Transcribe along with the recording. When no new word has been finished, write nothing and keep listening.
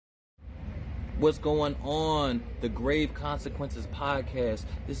What's going on? The Grave Consequences podcast.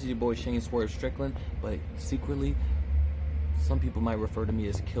 This is your boy Shane Swerve Strickland, but secretly, some people might refer to me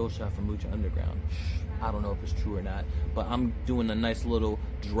as Killshot from Lucha Underground. I don't know if it's true or not, but I'm doing a nice little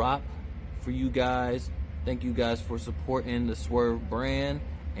drop for you guys. Thank you guys for supporting the Swerve brand.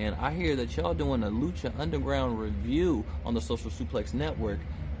 And I hear that y'all doing a Lucha Underground review on the Social Suplex Network.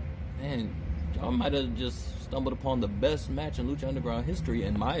 And y'all might have just stumbled upon the best match in Lucha Underground history,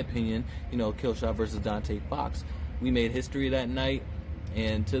 in my opinion. You know, Killshot versus Dante Fox. We made history that night,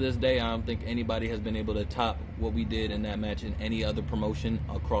 and to this day, I don't think anybody has been able to top what we did in that match in any other promotion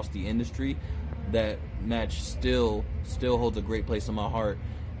across the industry. That match still holds a great place in my heart,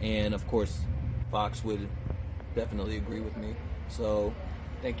 and of course, Fox would definitely agree with me. So,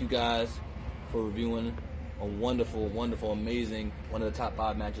 thank you guys for reviewing a wonderful, wonderful, amazing, one of the top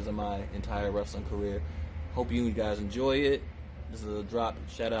 5 matches of my entire wrestling career. Hope you guys enjoy it. This is a drop.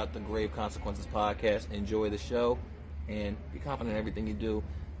 Shout out the Grave Consequences podcast. Enjoy the show and be confident in everything you do.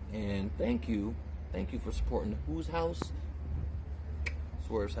 And thank you for supporting whose house?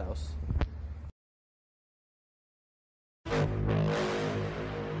 Swerve's house.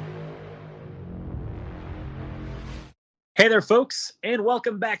 Hey there, folks, and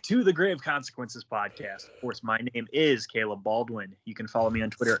welcome back to the Grave Consequences podcast. Of course, my name is Caleb Baldwin. You can follow me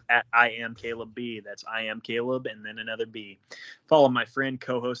on Twitter at IamCalebB. That's I am Caleb and then another B. Follow my friend,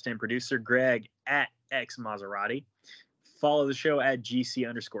 co-host, and producer Greg at XMaserati. Follow the show at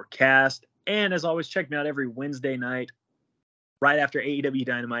GC_cast. And as always, check me out every Wednesday night right after AEW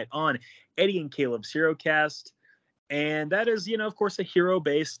Dynamite on Eddie and Caleb's HeroCast. And that is, of course, a hero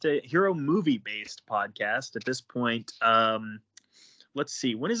movie-based podcast at this point. Let's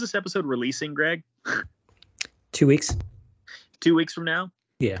see. When is this episode releasing, Greg? 2 weeks. 2 weeks from now?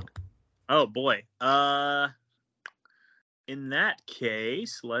 Yeah. Oh, boy. In that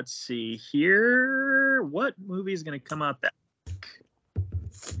case, let's see here. What movie is going to come out that week?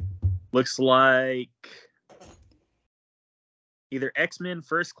 Looks like either X-Men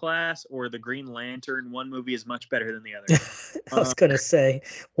First Class or The Green Lantern. One movie is much better than the other. I was going to say,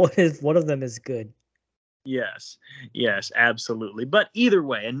 one of them is good. Yes, absolutely. But either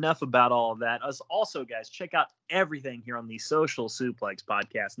way, enough about all of that. Us also, guys, check out everything here on the Social Suplex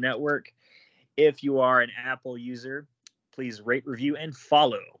Podcast Network. If you are an Apple user, please rate, review, and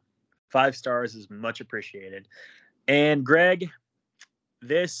follow. 5 stars is much appreciated. And Greg,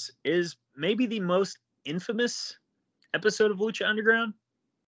 this is maybe the most infamous episode of Lucha Underground.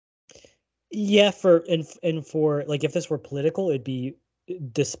 Yeah, for like, if this were political, it'd be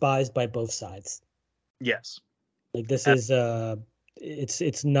despised by both sides. Yes. Like, this is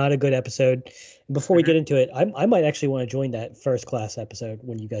it's not a good episode. Before we get into it, I might actually want to join that First Class episode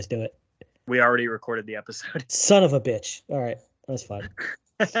when you guys do it. We already recorded the episode. Son of a bitch. All right, that's fine.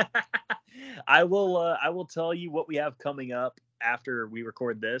 I will tell you what we have coming up after we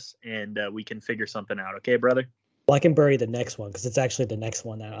record this, and we can figure something out. Okay, brother? Well, I can bury the next one because it's actually the next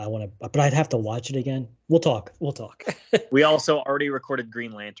one that I want to, but I'd have to watch it again. We'll talk. We also already recorded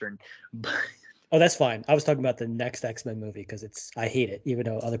Green Lantern. Oh, that's fine. I was talking about the next X-Men movie because I hate it, even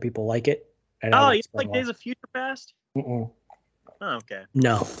though other people like it. Oh, you like Days of Future Past? Mm-mm. Oh, okay.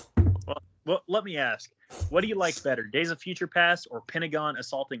 No. Well, let me ask. What do you like better, Days of Future Past or Pentagon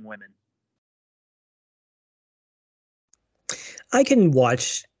assaulting women? I can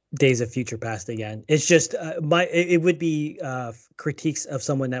watch Days of Future Past again. It's just it would be critiques of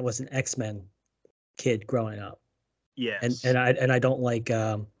someone that was an X-Men kid growing up. Yes. And I don't like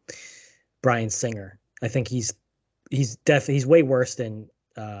Bryan Singer. I think he's way worse than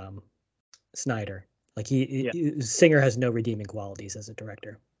Snyder. Like Singer has no redeeming qualities as a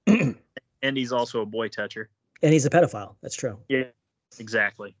director. And he's also a boy toucher. And he's a pedophile. That's true. Yeah,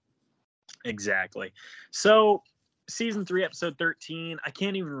 exactly. So, Season 3, Episode 13, I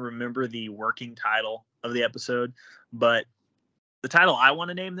can't even remember the working title of the episode, but the title I want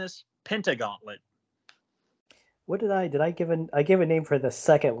to name this, Pentagauntlet. What did I give I gave a name for the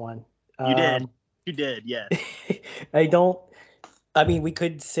second one. You did, yes. We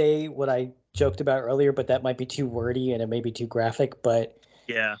could say what I joked about earlier, but that might be too wordy and it may be too graphic, but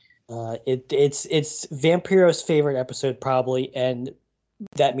yeah. It's Vampiro's favorite episode probably, and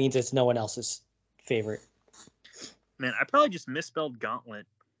that means it's no one else's favorite. Man, I probably just misspelled gauntlet.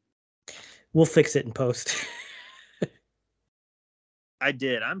 We'll fix it in post. I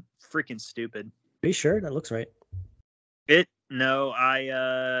did. I'm freaking stupid. Are you sure? That looks right. The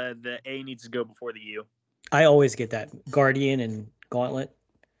A needs to go before the U. I always get that. Guardian and Gauntlet.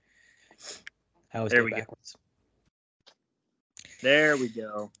 I always go backwards. There we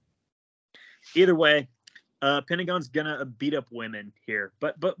go. Either way, Pentagon's gonna beat up women here.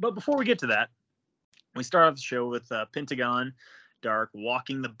 But before we get to that, We start off the show with Pentagon Dark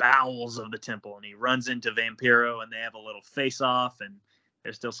walking the bowels of the temple, and he runs into Vampiro, and they have a little face-off, and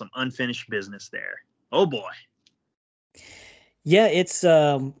there's still some unfinished business there. Oh boy. Yeah, it's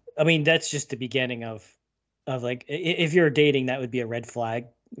I mean, that's just the beginning of like, if you're dating, that would be a red flag,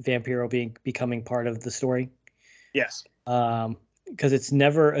 Vampiro becoming part of the story. Yes. Because it's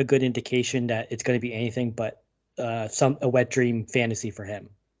never a good indication that it's going to be anything but a wet dream fantasy for him.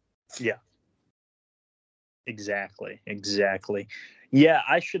 Yeah. Exactly. Yeah,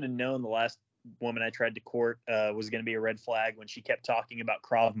 I should have known the last woman I tried to court was going to be a red flag when she kept talking about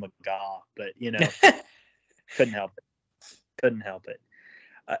Krav Maga, but couldn't help it.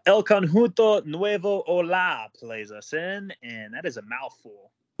 El Conjunto Nuevo Hola plays us in, and that is a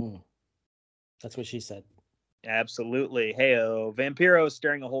mouthful. That's what she said. Absolutely. Hey-o. Vampiro is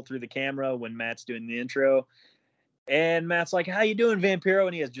staring a hole through the camera when Matt's doing the intro, and Matt's like, "How you doing, Vampiro?"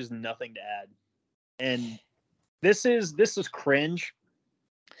 And he has just nothing to add. And this is cringe,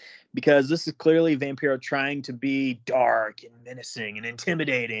 because this is clearly Vampiro trying to be dark and menacing and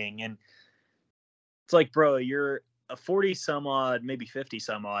intimidating, and it's like, bro, you're a 40-some-odd, maybe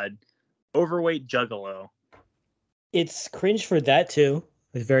 50-some-odd, overweight juggalo. It's cringe for that too.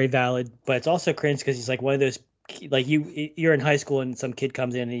 It's very valid, but it's also cringe because he's like one of those, like you're in high school and some kid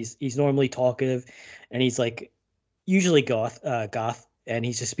comes in and he's normally talkative, and he's like usually goth, and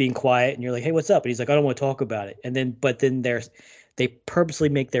he's just being quiet, and you're like, "Hey, what's up?" And he's like, "I don't want to talk about it." And then they purposely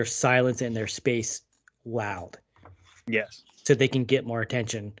make their silence and their space loud. Yes. So they can get more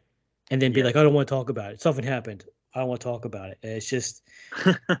attention, and then be like, "I don't want to talk about it. Something happened. I don't want to talk about it." And it's just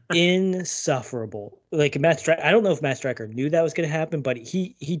insufferable. Like I don't know if Matt Striker knew that was going to happen, but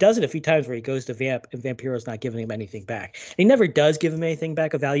he does it a few times where he goes to Vamp, and Vampiro's not giving him anything back. He never does give him anything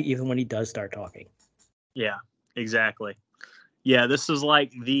back of value, even when he does start talking. Yeah, exactly. Yeah, this is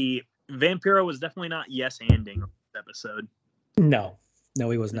like the Vampiro was definitely not yes-handing this episode. No,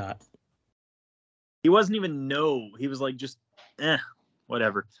 he was not. He wasn't even he was like just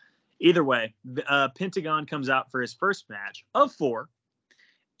whatever. Either way, Pentagon comes out for his first match of 4,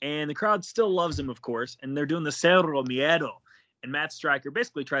 and the crowd still loves him, of course, and they're doing the Cerro Miedo, and Matt Striker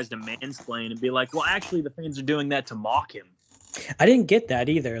basically tries to mansplain and be like, well, actually, the fans are doing that to mock him. I didn't get that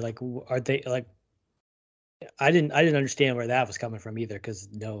either. Like, are they like? I didn't understand where that was coming from either, because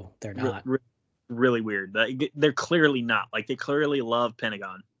no, they're not. Really weird. They're clearly not. Like, they clearly love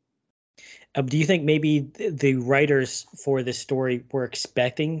Pentagon. Do you think maybe the writers for this story were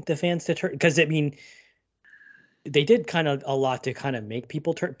expecting the fans to turn? Because, I mean, they did kind of a lot to kind of make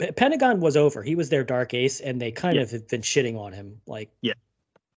people turn. Pentagon was over. He was their dark ace, and they kind of have been shitting on him. Like,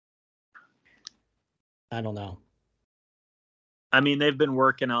 I don't know. I mean, they've been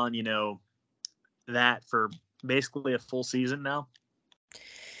working on, that for basically a full season now.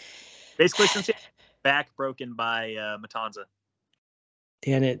 Basically since he back broken by Matanza.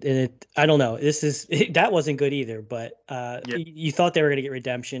 And it I don't know. That wasn't good either, but you thought they were going to get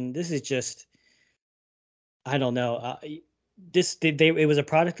redemption. This is just, I don't know. It was a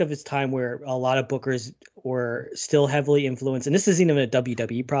product of its time where a lot of bookers were still heavily influenced, and this isn't even a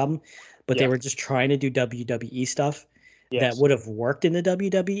WWE problem, but they were just trying to do WWE stuff that would have worked in the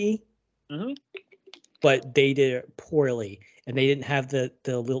WWE. Mm-hmm. But they did it poorly, and they didn't have the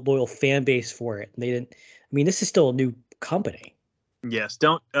loyal fan base for it. And they didn't. I mean, this is still a new company. Yes,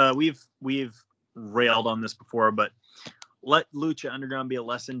 don't. We've railed on this before, but let Lucha Underground be a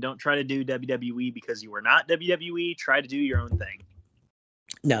lesson. Don't try to do WWE because you are not WWE. Try to do your own thing.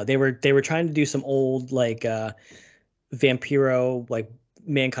 No, they were trying to do some old like Vampiro, like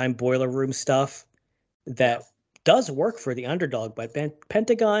Mankind Boiler Room stuff that does work for the underdog, but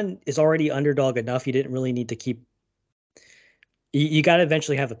Pentagon is already underdog enough. You didn't really need to keep. You got to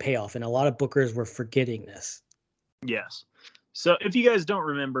eventually have a payoff, and a lot of bookers were forgetting this. Yes. So if you guys don't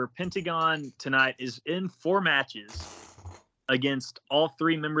remember, Pentagon tonight is in 4 matches against all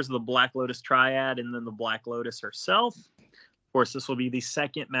 3 members of the Black Lotus Triad and then the Black Lotus herself. Of course, this will be the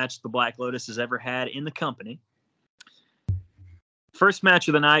second match the Black Lotus has ever had in the company. First match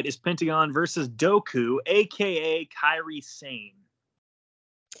of the night is Pentagon versus Doku, a.k.a. Kairi Sane.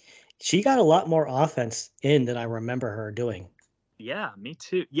 She got a lot more offense in than I remember her doing. Yeah, me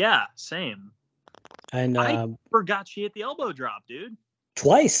too. Yeah, same. And I forgot she hit the elbow drop, dude.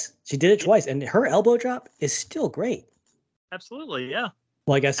 Twice. She did it twice, and her elbow drop is still great. Absolutely, yeah.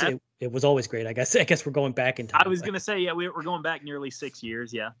 Well, I guess it was always great. I guess we're going back in time. I was going to say, yeah, we're going back nearly 6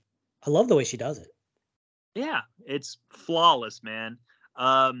 years, yeah. I love the way she does it. Yeah, it's flawless, man.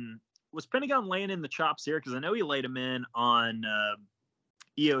 Was Pentagon laying in the chops here? Because I know he laid him in on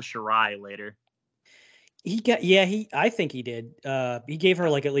Io Shirai later. I think he did. He gave her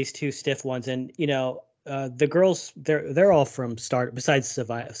like at least 2 stiff ones, and the girls, they're all from Start besides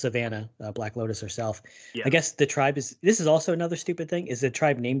Savannah, Black Lotus herself. Yeah. I guess the tribe this is also another stupid thing. Is the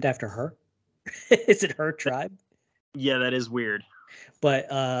tribe named after her? Is it her tribe? Yeah, that is weird.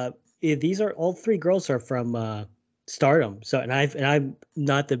 But these are all 3 girls are from Stardom. So I'm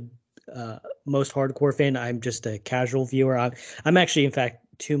not the most hardcore fan. I'm just a casual viewer. I'm actually, in fact,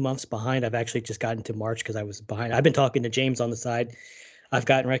 2 months behind. I've actually just gotten to March because I was behind. I've been talking to James on the side. I've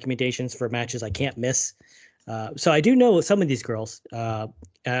gotten recommendations for matches I can't miss. So I do know some of these girls. Well,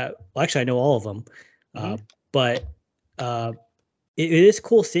 actually, I know all of them. But it is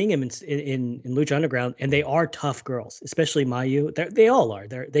cool seeing him in Lucha Underground, and they are tough girls, especially Mayu. They all are.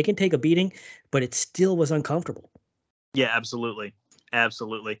 They can take a beating, but it still was uncomfortable. Yeah, absolutely.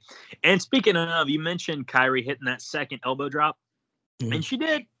 Absolutely. And speaking of, you mentioned Kairi hitting that second elbow drop, and she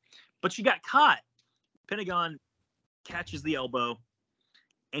did, but she got caught. Pentagon catches the elbow,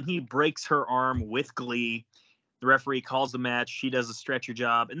 and he breaks her arm with glee. The referee calls the match. She does a stretcher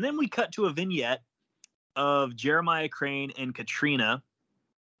job. And then we cut to a vignette of Jeremiah Crane and Katrina.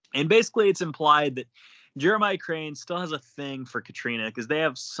 And basically it's implied that Jeremiah Crane still has a thing for Katrina because they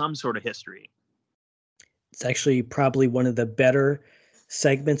have some sort of history. It's actually probably one of the better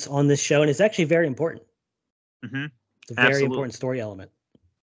segments on this show, and it's actually very important. It's a very important story element.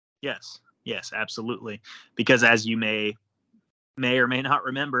 Yes, absolutely. Because as you may or may not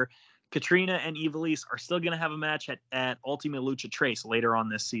remember, Katrina and Ivelisse are still going to have a match at Ultima Lucha Trace later on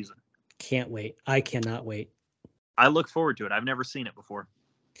this season. Can't wait. I cannot wait. I look forward to it. I've never seen it before.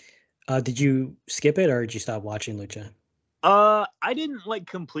 Did you skip it or did you stop watching Lucha? I didn't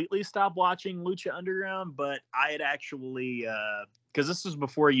completely stop watching Lucha Underground, but I had actually, because this was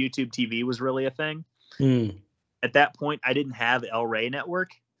before YouTube TV was really a thing. At that point, I didn't have El Rey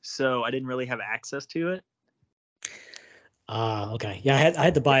Network, so I didn't really have access to it. Okay. Yeah, I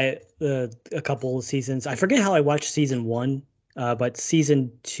had to buy it a couple of seasons. I forget how I watched season 1, but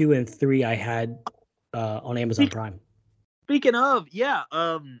season 2 and 3 I had on Amazon Prime. Speaking of, yeah,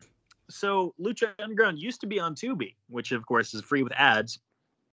 so Lucha Underground used to be on Tubi, which of course is free with ads.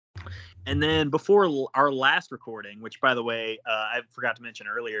 And then before our last recording, which by the way, I forgot to mention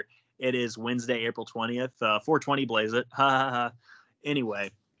earlier, it is Wednesday, April 20th, 420 blaze it. Ha ha ha.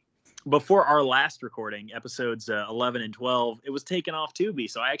 Anyway, before our last recording, episodes 11 and 12, it was taken off Tubi.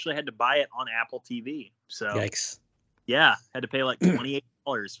 So I actually had to buy it on Apple TV. So yikes. Yeah, had to pay like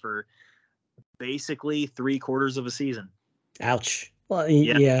 $28 for basically 3/4 of a season. Ouch. Well,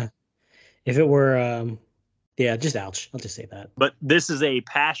 yeah. If it were, just ouch. I'll just say that. But this is a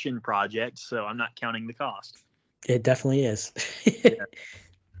passion project, so I'm not counting the cost. It definitely is. Yeah.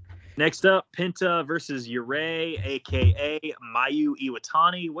 Next up, Penta versus Yurei, a.k.a. Mayu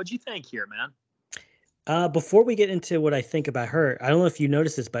Iwatani. What'd you think here, man? Before we get into what I think about her, I don't know if you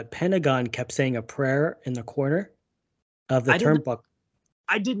noticed this, but Pentagon kept saying a prayer in the corner of the turnbuckle.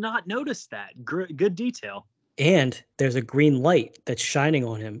 I did not notice that. Good detail. And there's a green light that's shining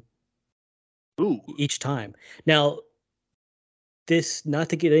on him. Ooh. Each time. Now, this, not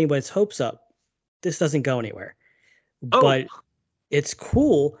to get anybody's hopes up, this doesn't go anywhere. Oh. But it's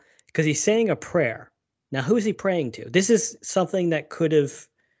cool because he's saying a prayer. Now, who is he praying to? This is something that could have...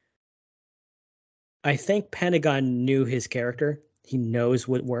 I think Pentagon knew his character. He knows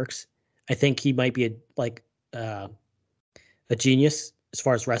what works. I think he might be a genius as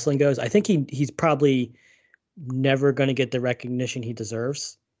far as wrestling goes. I think he's probably never going to get the recognition he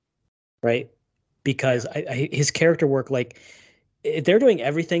deserves, right? Because his character work, they're doing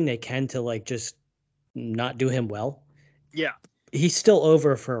everything they can to just not do him well. Yeah, he's still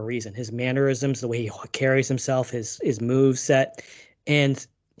over for a reason. His mannerisms, the way he carries himself, his move set, and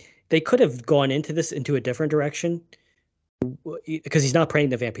they could have gone into a different direction because he's not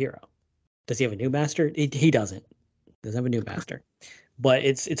praying to Vampiro. Does he have a new master? He doesn't. Doesn't have a new master. But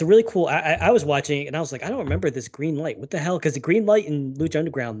it's a really cool. I was watching and I was like, I don't remember this green light. What the hell? Because the green light in Lucha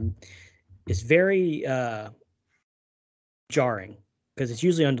Underground is very jarring because it's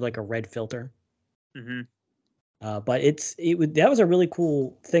usually under a red filter. Mm-hmm. But that was a really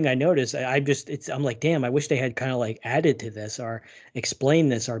cool thing I noticed. I'm like, damn, I wish they had kind of added to this or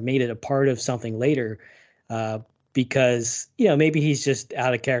explained this or made it a part of something later. Because, maybe he's just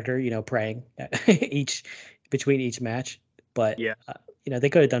out of character, praying between each match. But, yeah. They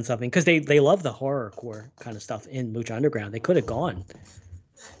could have done something because they love the horrorcore kind of stuff in Lucha Underground. They could have gone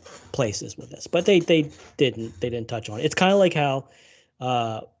places with this, but they didn't touch on it. It's kind of like how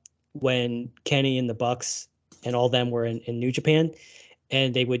when Kenny and the Bucks and all them were in New Japan,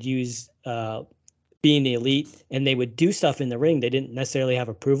 and they would use being the elite, and they would do stuff in the ring they didn't necessarily have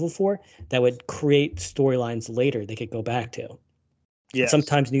approval for that would create storylines later they could go back to. Yes.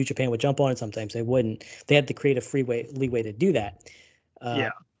 Sometimes New Japan would jump on it, sometimes they wouldn't. They had to create a leeway to do that.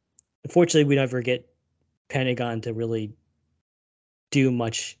 Unfortunately, we never get Pentagon to really do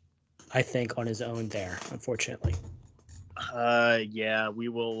much, I think, on his own there, unfortunately. We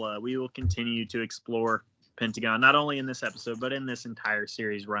will continue to explore Pentagon, not only in this episode, but in this entire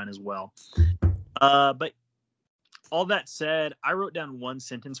series run as well. But all that said, I wrote down one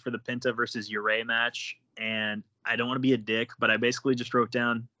sentence for the Penta versus Uray match, and I don't want to be a dick, but I basically just wrote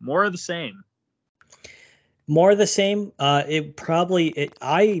down more of the same. More of the same.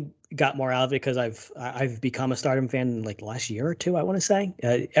 I got more out of it because I've become a Stardom fan like the last year or two. I want to say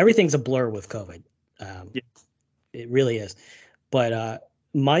everything's a blur with COVID. It really is. But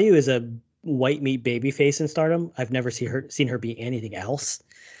Mayu is a white meat babyface in Stardom. I've never seen her be anything else.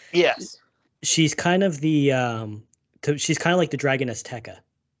 Yes, she's kind of she's kind of like the Dragon Azteca.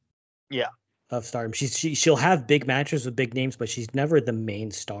 Yeah. Of Stardom. She'll have big matches with big names, but she's never the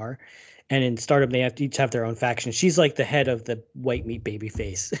main star. And in Stardom, they each have their own faction. She's like the head of the white meat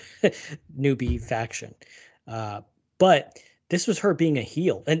babyface newbie faction. But this was her being a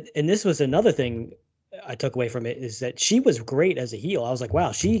heel. And this was another thing I took away from it, is that she was great as a heel. I was like,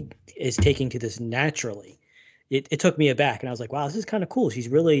 wow, she is taking to this naturally. It took me aback, and I was like, wow, this is kind of cool. She's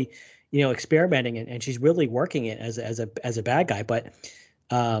really, experimenting, and she's really working it as a bad guy. But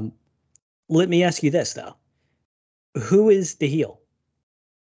let me ask you this, though. Who is the heel?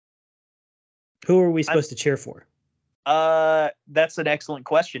 Who are we supposed to cheer for? That's an excellent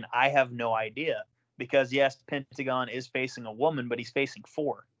question. I have no idea, because yes, Pentagon is facing a woman, but he's facing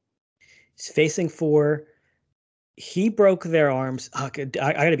 4. He's facing 4. He broke their arms. I got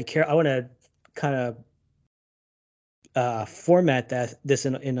to be careful. I want to kind of format this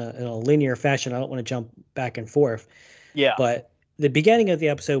in a linear fashion. I don't want to jump back and forth. Yeah. But the beginning of the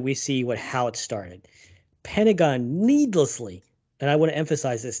episode, we see how it started. Pentagon needlessly, and I want to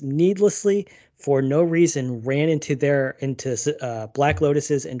emphasize this, needlessly, for no reason, ran into Black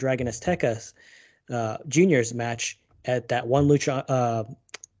Lotus's and Dragon Azteca's juniors match at that one lucha.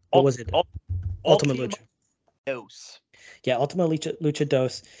 What was it? Ultimate Lucha. Dos. Yeah, Ultimate Lucha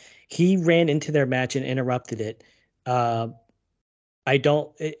Dos. He ran into their match and interrupted it.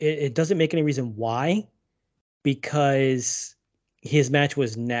 It doesn't make any reason why, because his match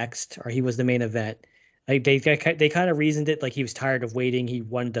was next, or he was the main event. Like they kind of reasoned it like he was tired of waiting. He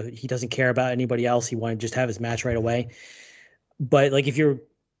doesn't care about anybody else. He wanted to just have his match right away. But like, if you're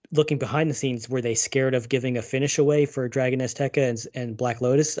looking behind the scenes, were they scared of giving a finish away for Dragon Azteca and Black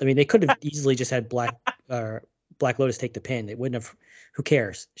Lotus? I mean, they could have easily just had Black Lotus take the pin. It wouldn't have. Who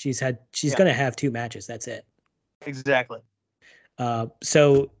cares? She's going to have 2 matches. That's it. Exactly.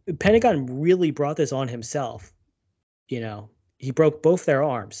 So Pentagon really brought this on himself. He broke both their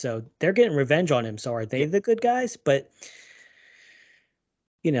arms, so they're getting revenge on him. So are they the good guys? But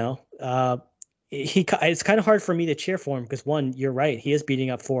it's kind of hard for me to cheer for him, because one, you're right, he is beating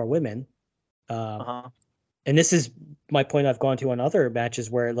up 4 women. And this is my point I've gone to on other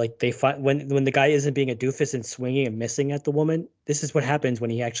matches, where like they find when the guy isn't being a doofus and swinging and missing at the woman, this is what happens when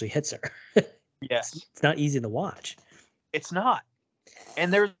he actually hits her. Yes. It's not easy to watch. It's not.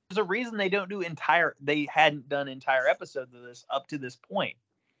 And there's a reason they hadn't done entire episodes of this up to this point.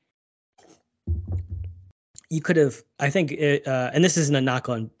 You could have, I think, and this isn't a knock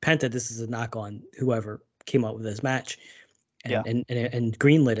on Penta, this is a knock on whoever came up with this match and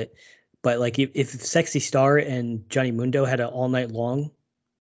greenlit it. But like, if Sexy Star and Johnny Mundo had an all night long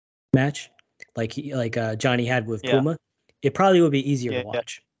match, like Johnny had with Puma, it probably would be easier to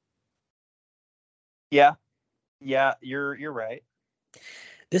watch. Yeah, you're right.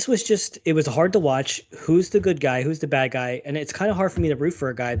 This was it was hard to watch. Who's the good guy? Who's the bad guy? And it's kind of hard for me to root for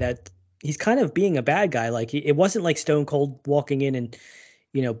a guy that he's kind of being a bad guy. Like, it wasn't like Stone Cold walking in and,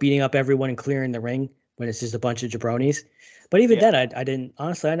 beating up everyone and clearing the ring when it's just a bunch of jabronis. But even then, I didn't,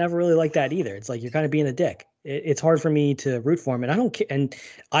 honestly, I never really liked that either. It's like, you're kind of being a dick. It's hard for me to root for him. And I don't care. And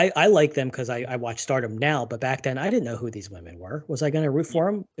I like them because I watch Stardom now. But back then, I didn't know who these women were. Was I going to root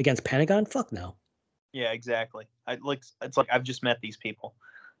for them against Pentagon? Fuck no. Yeah, exactly. It's like I've just met these people.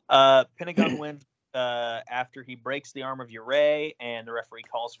 Pentagon wins after he breaks the arm of Uray, and the referee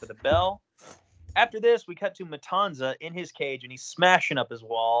calls for the bell. After this, we cut to Matanza in his cage, and he's smashing up his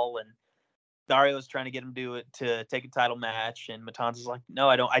wall, and Dario's trying to get him to take a title match, and Matanza's like, no,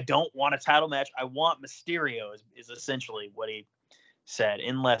 I don't want a title match. I want Mysterio, is essentially what he said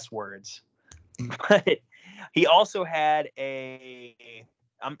in less words. But he also had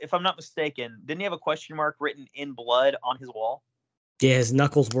if I'm not mistaken, didn't he have a question mark written in blood on his wall? Yeah, his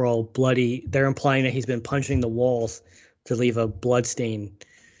knuckles were all bloody. They're implying that he's been punching the walls to leave a blood stain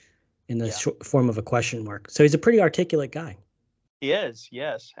in the form of a question mark. So he's a pretty articulate guy. He is.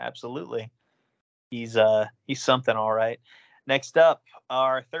 Yes, absolutely. He's something, all right. Next up,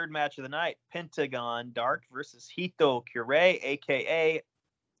 our third match of the night, Pentagon Dark versus Hito Kure, a.k.a.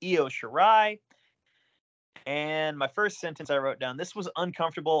 Io Shirai. And my first sentence I wrote down, this was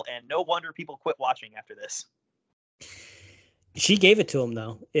uncomfortable, and no wonder people quit watching after this. She gave it to him,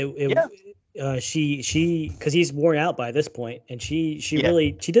 though. She because he's worn out by this point, and she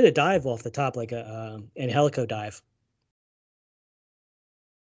really did a dive off the top, like an helico dive.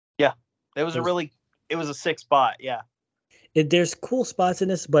 Yeah, it was a sick spot. Yeah, there's cool spots in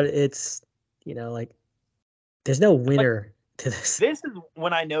this, but it's like there's no winner to this. This is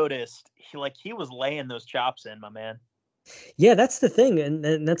when I noticed he was laying those chops in, my man. Yeah, that's the thing,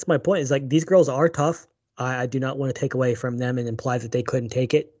 and that's my point. Is like these girls are tough. I do not want to take away from them and imply that they couldn't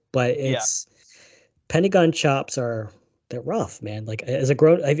take it, but it's Pentagon chops they're rough, man. Like as a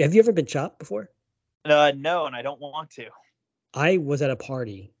grown, have you ever been chopped before? No, and I don't want to. I was at a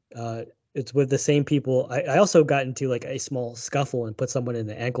party. It's with the same people. I also got into like a small scuffle and put someone in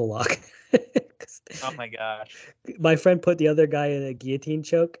the ankle lock. Oh my gosh! My friend put the other guy in a guillotine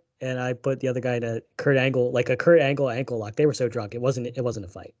choke, and I put the other guy in a Kurt Angle ankle lock. They were so drunk. It wasn't a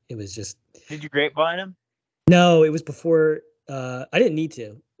fight. It was just. Did you grapevine him? No, it was before. I didn't need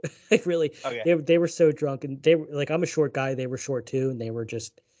to. Really. Okay. They were so drunk, and they were like, I'm a short guy. They were short too, and they were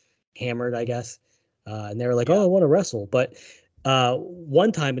just hammered, I guess. And they were like, "Oh, I want to wrestle." But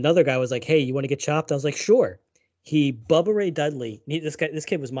one time, another guy was like, "Hey, you want to get chopped?" I was like, "Sure." Bubba Ray Dudley. This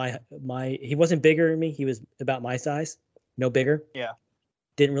kid was my. He wasn't bigger than me. He was about my size, no bigger. Yeah.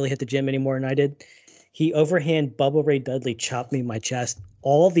 Didn't really hit the gym any more than I did. He overhand Bubba Ray Dudley chopped me in my chest.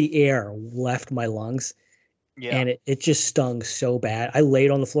 All the air left my lungs. Yeah. And it just stung so bad. I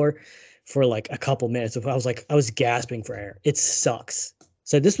laid on the floor for like a couple minutes. I was gasping for air. It sucks.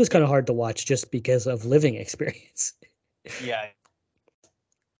 So this was kind of hard to watch just because of living experience. Yeah.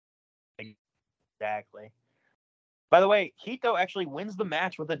 Exactly. By the way, Hito actually wins the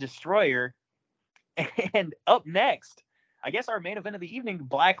match with a destroyer. And up next, I guess our main event of the evening,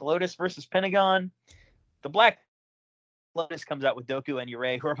 Black Lotus versus Pentagon. The Black Lotus comes out with Doku and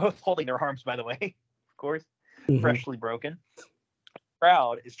Yurei, who are both holding their arms, by the way, of course, freshly broken. The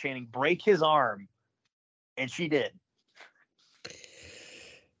crowd is chanting, "Break his arm." And she did.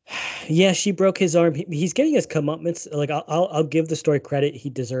 Yeah, she broke his arm. He's getting his comeuppance. Like I'll give the story credit. He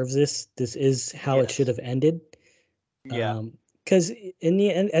deserves this. This is how it should have ended. Yeah. Because in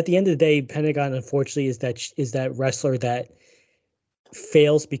the end, at the end of the day, Pentagon unfortunately is that wrestler that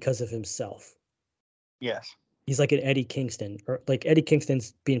fails because of himself. Yes. He's like an Eddie Kingston, or like Eddie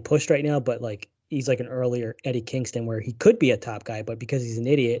Kingston's being pushed right now, but like he's like an earlier Eddie Kingston where he could be a top guy, but because he's an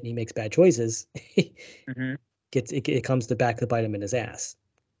idiot and he makes bad choices, it comes to back to bite him in his ass.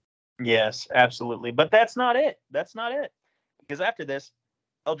 Yes, absolutely. But that's not it. Because after this,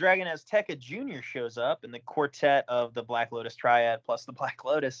 El Dragon Azteca Jr. shows up in the quartet of the Black Lotus Triad plus the Black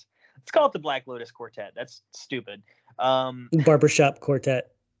Lotus. Let's call it the Black Lotus Quartet. That's stupid. Barbershop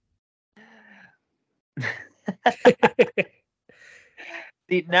Quartet.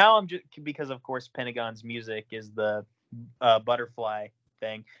 See, now I'm just, because of course Pentagon's music is the Butterfly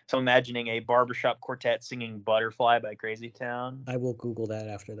thing. So I'm imagining a barbershop quartet singing Butterfly by Crazy Town. I will Google that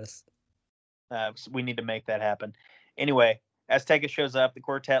after this. So we need to make that happen. Anyway, Azteca shows up, the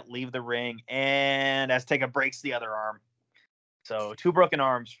quartet leave the ring, and Azteca breaks the other arm. So 2 broken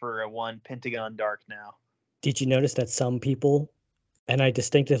arms for one Pentagon Dark now. Did you notice that some people, and I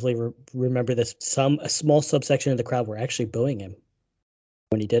distinctively remember this, a small subsection of the crowd were actually booing him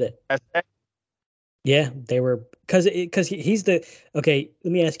when he did it? Azteca? Yeah, they were, because he's the, okay,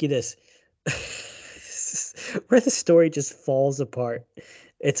 let me ask you this. Where the story just falls apart.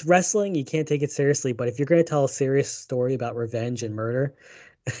 It's wrestling, you can't take it seriously, but if you're going to tell a serious story about revenge and murder,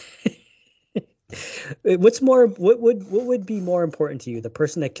 what would be more important to you, the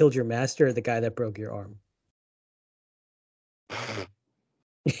person that killed your master or the guy that broke your arm?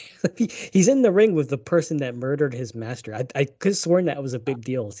 He's in the ring with the person that murdered his master. I could have sworn that was a big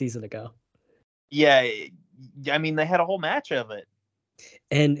deal a season ago. Yeah, I mean, they had a whole match of it.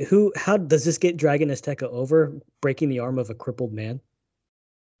 And how does this get Dragon Azteca over, breaking the arm of a crippled man?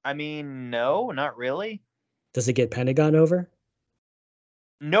 I mean, no, not really. Does it get Pentagon over?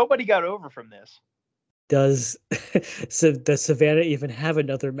 Nobody got over from this. Does Savannah even have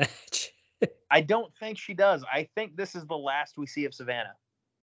another match? I don't think she does. I think this is the last we see of Savannah.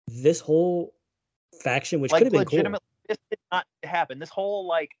 This whole faction, which could have been cool. This did not happen. This whole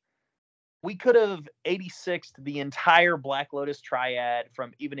we could have 86'd the entire Black Lotus triad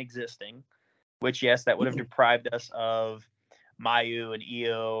from even existing, which, yes, that would have deprived us of Mayu and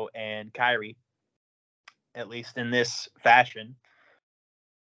Io and Kairi, at least in this fashion.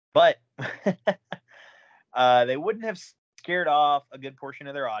 But they wouldn't have scared off a good portion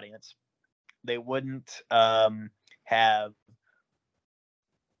of their audience. They wouldn't have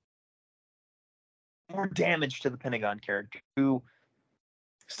more damage to the Pentagon character, who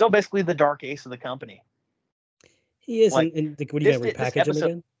still basically the dark ace of the company. He is. Like, and what are you going to repackage him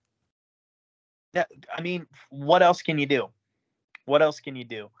again? Yeah, I mean, what else can you do? What else can you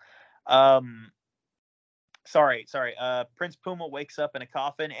do? Sorry. Prince Puma wakes up in a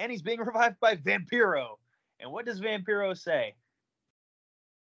coffin, and he's being revived by Vampiro. And what does Vampiro say?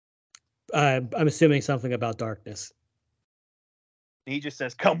 I'm assuming something about darkness. He just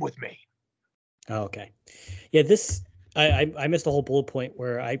says, "Come with me." Oh, okay. Yeah, this I missed the whole bullet point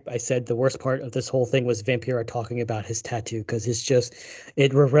where I said the worst part of this whole thing was Vampiro talking about his tattoo, because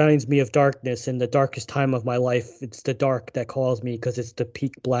it reminds me of darkness, and the darkest time of my life. It's the dark that calls me because it's the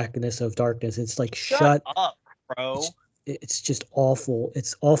peak blackness of darkness. It's like, shut up, bro. It's just awful.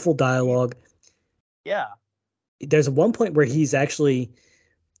 It's awful dialogue. Yeah. There's one point where he's actually,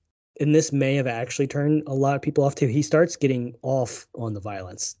 and this may have actually turned a lot of people off too, he starts getting off on the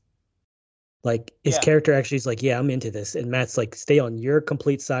violence. Like, his character actually is like, yeah, I'm into this. And Matt's like, stay on your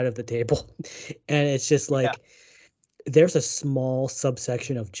complete side of the table. And it's just like, there's a small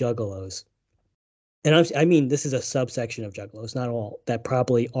subsection of juggalos. And I mean, this is a subsection of juggalos, not all, that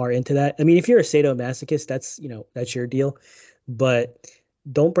probably are into that. I mean, if you're a sadomasochist, that's your deal. But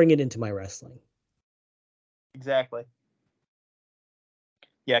don't bring it into my wrestling. Exactly.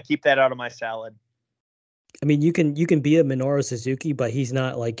 Yeah, keep that out of my salad. I mean, you can be a Minoru Suzuki, but he's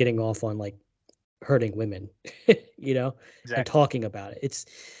not like getting off on like hurting women, exactly. And talking about it.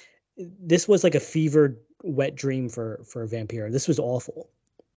 This was like a fevered wet dream for Vampiro. This was awful.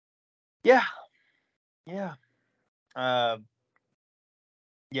 Yeah.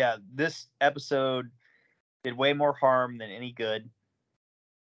 This episode did way more harm than any good.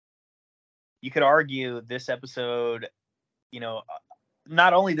 You could argue this episode,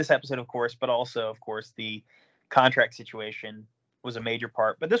 not only this episode, of course, but also, of course, the contract situation was a major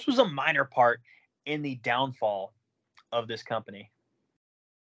part. But this was a minor part in the downfall of this company.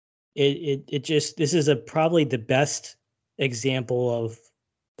 This is probably the best example of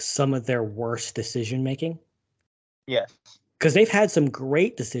some of their worst decision making. Yes. Because they've had some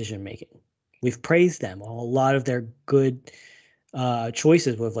great decision making. We've praised them. A lot of their good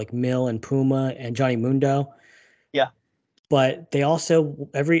choices with like Mill and Puma and Johnny Mundo. Yeah. But they also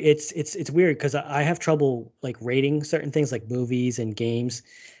it's weird because I have trouble like rating certain things like movies and games,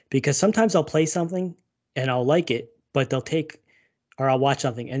 because sometimes I'll play something and I'll like it, but I'll watch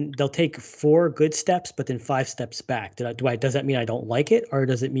something and they'll take 4 good steps, but then 5 steps back. Does that mean I don't like it, or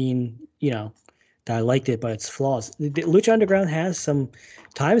does it mean, that I liked it, but it's flaws? Lucha Underground has some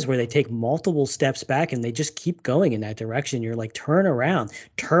times where they take multiple steps back and they just keep going in that direction. You're like, turn around.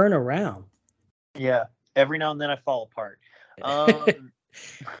 Yeah. Every now and then I fall apart.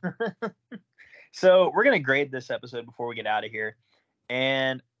 So we're going to grade this episode before we get out of here.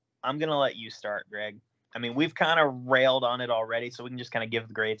 And I'm going to let you start, Greg. I mean, we've kind of railed on it already, so we can just kind of give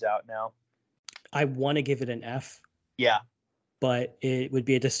the grades out now. I want to give it an F. Yeah. But it would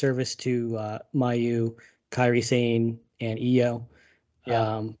be a disservice to Mayu, Kairi Sane, and Io.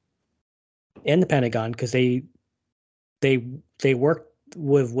 Yeah. And the Pentagon, because they worked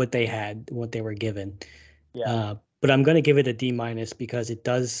with what they had, what they were given. Yeah. But I'm going to give it a D- because it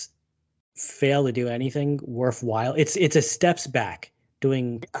does fail to do anything worthwhile. It's a steps back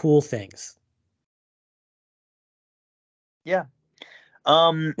doing cool things. Yeah.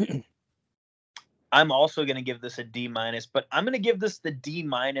 I'm also going to give this a D-, but I'm going to give this the D-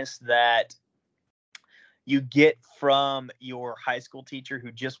 that you get from your high school teacher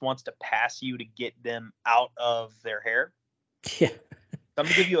who just wants to pass you to get them out of their hair. Yeah. So I'm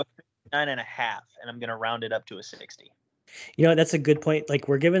going to give you a 59.5, and I'm going to round it up to a 60. That's a good point. Like,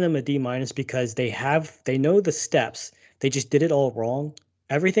 we're giving them a D- because they know the steps. They just did it all wrong.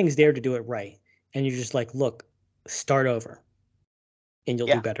 Everything's there to do it right. And you're just like, look, start over and you'll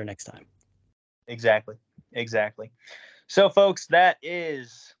do better next time. Exactly. So, folks, that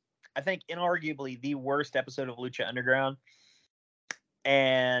is, I think, inarguably the worst episode of Lucha Underground.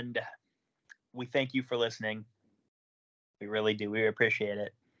 And we thank you for listening. We really do. We appreciate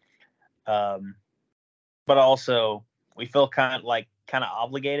it. But also, we feel kind of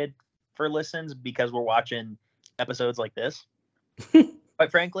obligated for listens because we're watching episodes like this, quite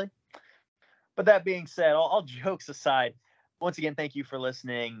frankly. But that being said, all jokes aside, once again, thank you for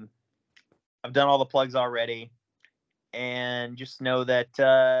listening. I've done all the plugs already. And just know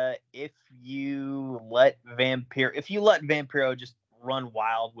that if you let Vampiro just run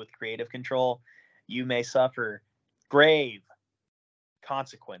wild with creative control, you may suffer grave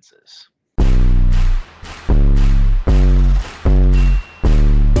consequences.